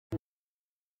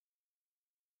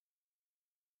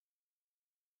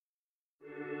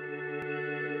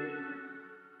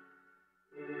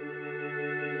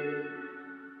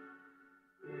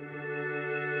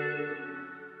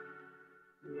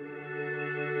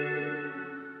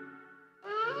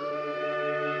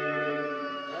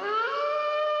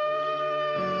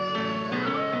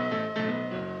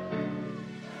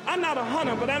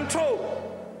Achernahr, but I'm told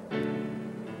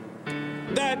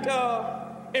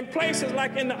that in places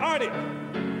like in the Arctic,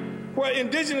 where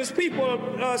indigenous people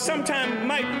sometimes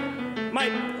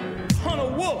might hunt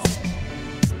a wolf,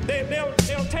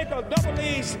 they'll take a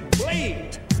double-edged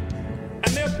blade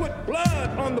and they'll put blood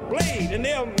on the blade and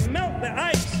they'll melt the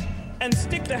ice and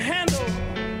stick the handle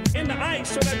in the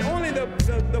ice so that only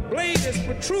the blade is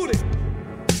protruded,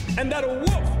 and that a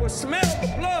wolf will smell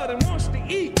the blood and wants to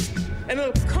eat, and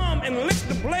it'll come and lick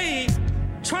the blade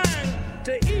trying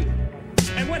to eat.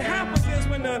 And what happens is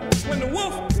when the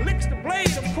wolf licks the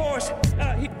blade, of course,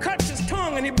 he cuts his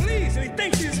tongue and he bleeds and he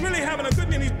thinks he's really having a good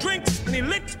meal. He drinks and he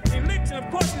licks and of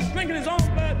course he's drinking his own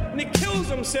blood and he kills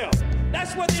himself.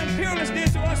 That's what the imperialists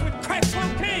did to us with crack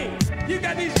cocaine. You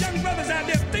got these young brothers out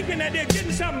there thinking that they're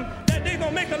getting something that they're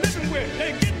gonna make a living with.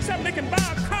 They're getting something they can buy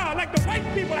a car like the white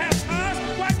people have cars.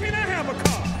 Why can't I have a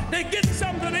car? They're getting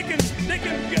something so they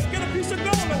can get a piece of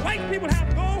gold. The white people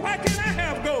have gold. Why can't I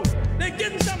have gold? They're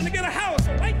getting something to get a house.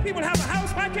 The white people have a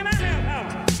house. Why can't I have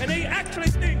a house? And they actually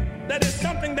think that it's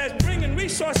something that's bringing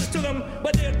resources to them,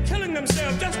 but they're killing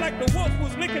themselves just like the wolf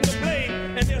who's licking the blade,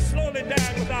 and they're slowly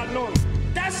dying without knowing.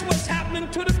 That's what's happening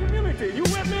to the community. You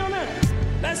with me on that?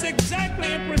 That's exactly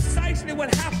and precisely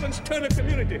what happens to the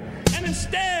community. And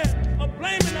instead of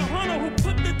blaming the hunter who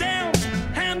put the damn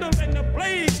handle and the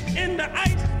blade in the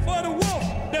ice for the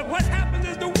wolf, that what happens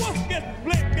is the wolf gets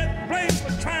blamed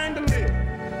for trying to live.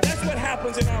 That's what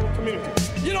happens in our community.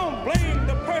 You don't blame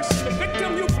the person, the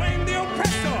victim, you blame the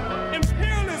oppressor.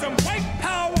 Imperialism, white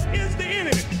power is the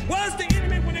enemy. Was the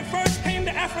enemy when it first came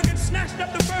to Africa, snatched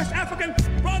up the first African,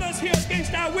 brought us here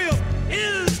against our will,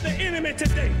 is the enemy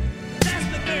today. That's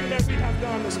the thing that we have to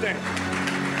understand.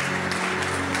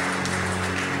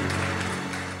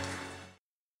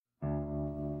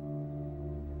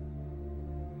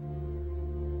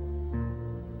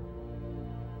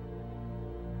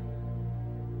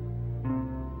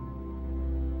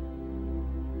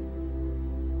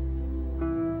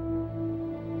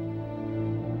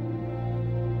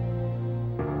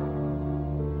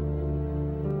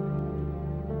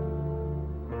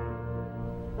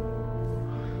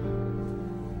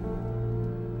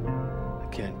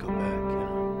 Can't go back, you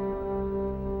know?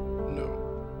 No.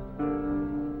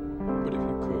 But if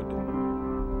you could,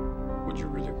 would you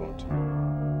really want to?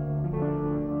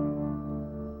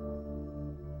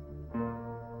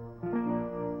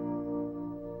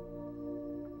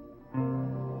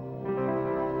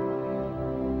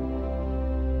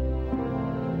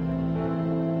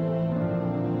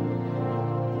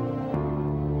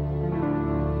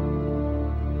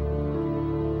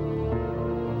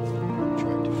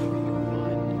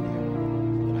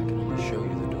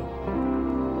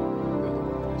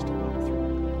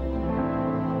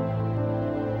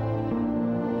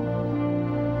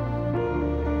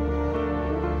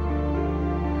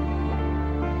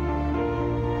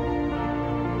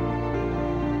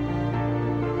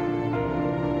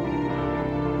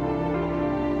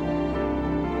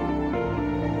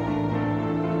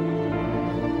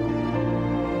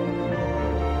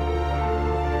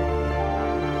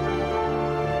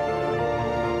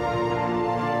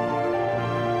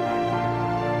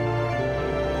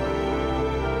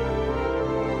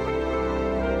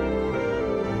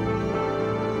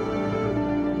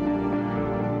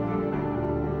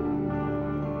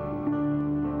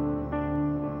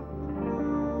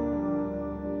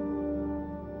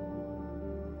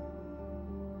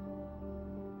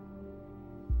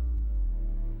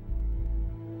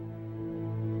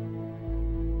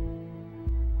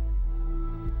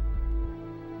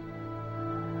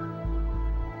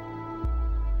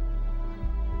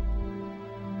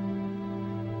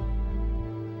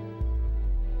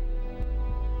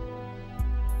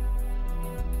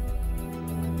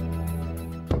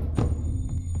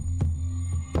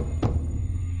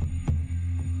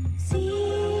 See